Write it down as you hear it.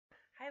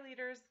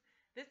leaders.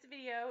 This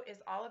video is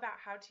all about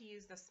how to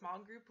use the Small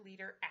Group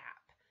Leader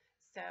app.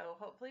 So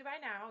hopefully by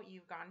now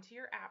you've gone to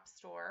your app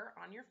store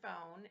on your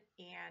phone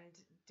and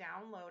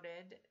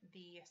downloaded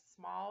the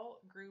Small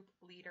Group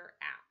Leader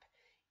app.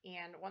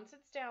 And once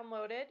it's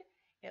downloaded,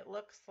 it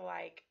looks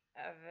like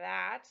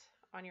that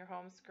on your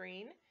home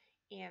screen.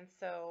 And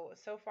so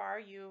far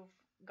you've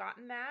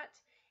gotten that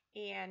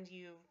and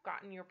you've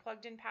gotten your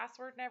plugged in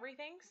password and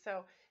everything.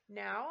 So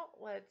now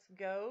let's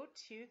go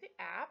to the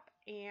app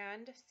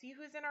and see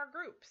who's in our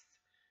groups.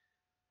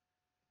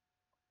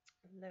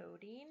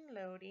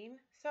 Loading.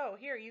 So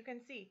here you can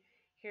see,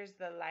 here's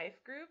the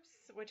life groups,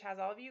 which has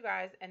all of you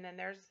guys, and then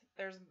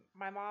there's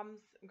my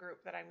mom's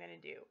group that I'm going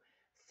to do.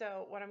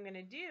 So what I'm going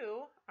to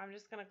do, I'm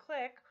just going to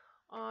click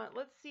on,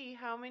 let's see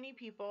how many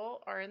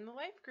people are in the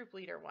life group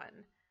leader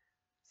one.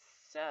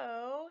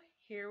 So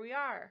here we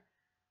are.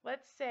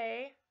 Let's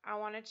say I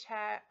want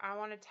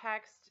to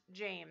text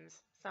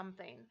James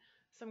something.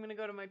 So I'm going to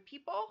go to my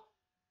people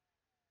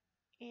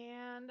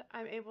and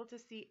I'm able to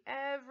see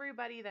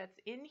everybody that's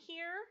in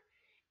here,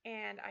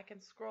 and I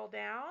can scroll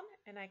down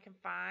and I can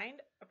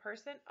find a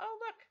person. Oh,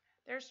 look,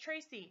 there's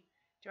Tracy.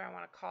 Do I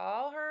want to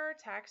call her,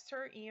 text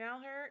her, email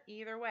her?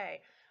 Either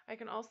way. I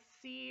can also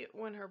see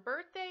when her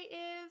birthday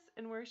is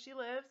and where she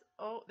lives.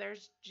 Oh,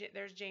 there's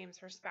James,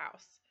 her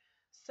spouse.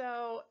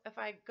 So if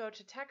I go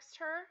to text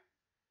her,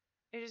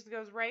 it just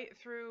goes right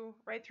through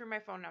my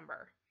phone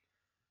number.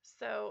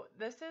 So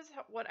this is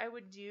what I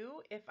would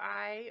do if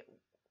I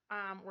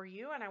were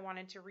you and I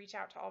wanted to reach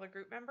out to all the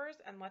group members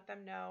and let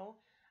them know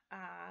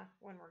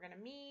when we're going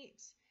to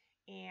meet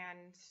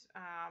and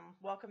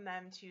welcome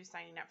them to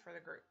signing up for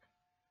the group.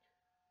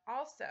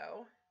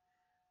 Also,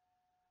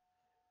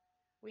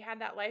 we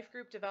had that life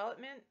group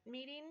development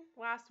meeting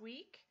last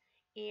week,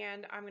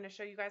 and I'm going to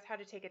show you guys how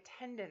to take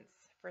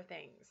attendance for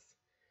things.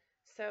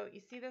 So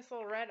you see this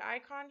little red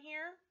icon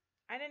here?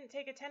 I didn't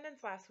take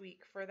attendance last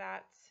week for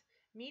that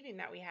meeting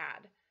that we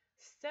had.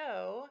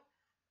 So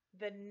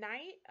the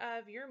night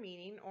of your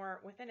meeting, or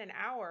within an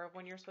hour of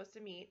when you're supposed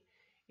to meet,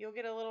 you'll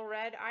get a little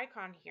red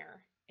icon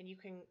here, and you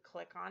can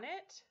click on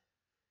it,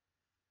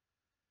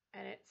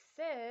 and it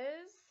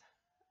says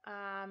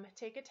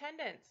take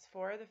attendance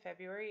for the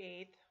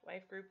February 8th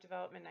Life Group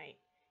Development Night.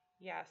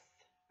 Yes,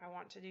 I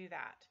want to do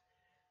that.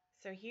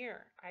 So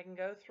here I can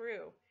go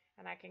through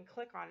and I can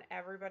click on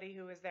everybody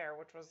who was there,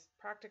 which was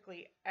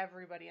practically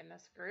everybody in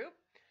this group.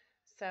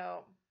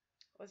 So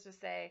let's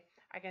just say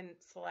I can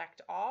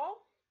select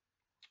all,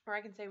 or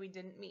I can say we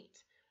didn't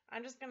meet.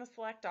 I'm just going to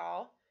select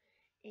all,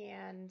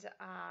 and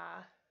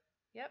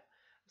yep,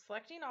 I'm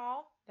selecting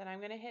all. Then I'm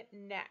going to hit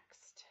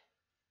next.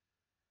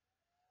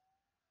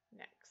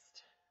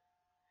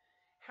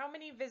 How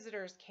many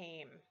visitors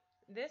came?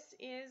 This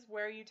is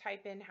where you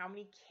type in how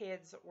many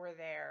kids were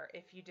there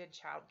if you did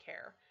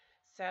childcare.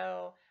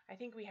 So I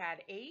think we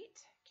had 8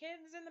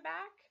 kids in the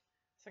back.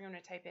 So I'm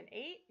going to type in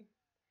 8. I'm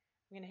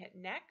going to hit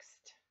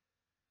next.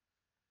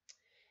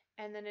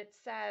 And then it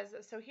says,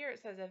 so here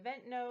it says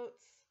event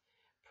notes,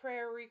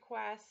 prayer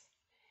requests.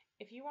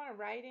 If you want to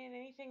write in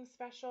anything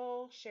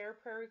special, share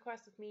prayer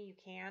requests with me, you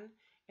can.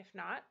 If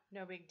not,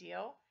 no big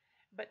deal.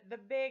 But the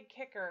big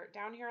kicker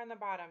down here on the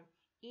bottom,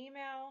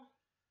 email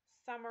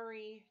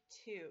summary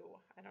to.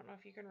 I don't know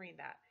if you can read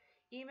that.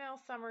 Email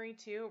summary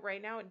to.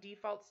 Right now it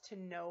defaults to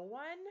no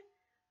one.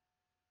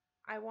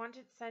 I want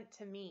it sent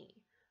to me.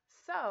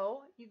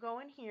 So you go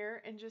in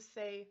here and just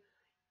say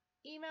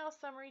email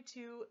summary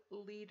to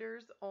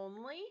leaders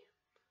only.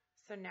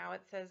 So now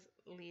it says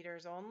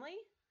leaders only,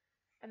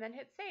 and then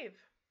hit save.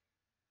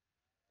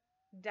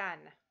 Done.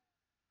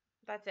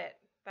 That's it.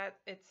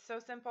 It's so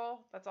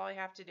simple. That's all you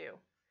have to do.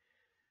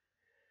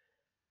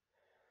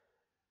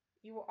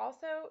 You will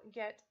also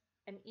get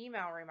an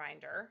email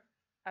reminder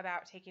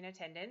about taking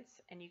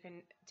attendance, and you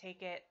can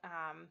take it,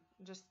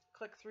 just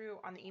click through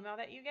on the email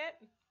that you get.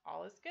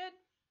 All is good.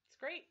 It's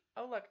great.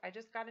 Oh, look, I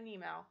just got an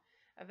email.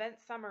 Event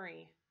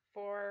summary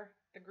for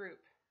the group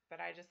that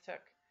I just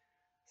took.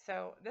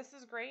 So this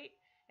is great.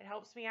 It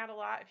helps me out a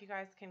lot if you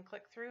guys can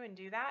click through and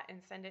do that and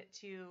send it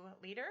to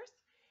leaders.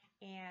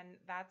 And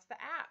that's the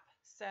app.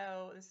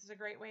 So this is a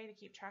great way to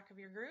keep track of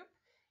your group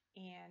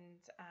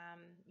and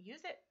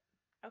use it.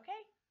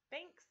 Okay,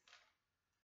 thanks.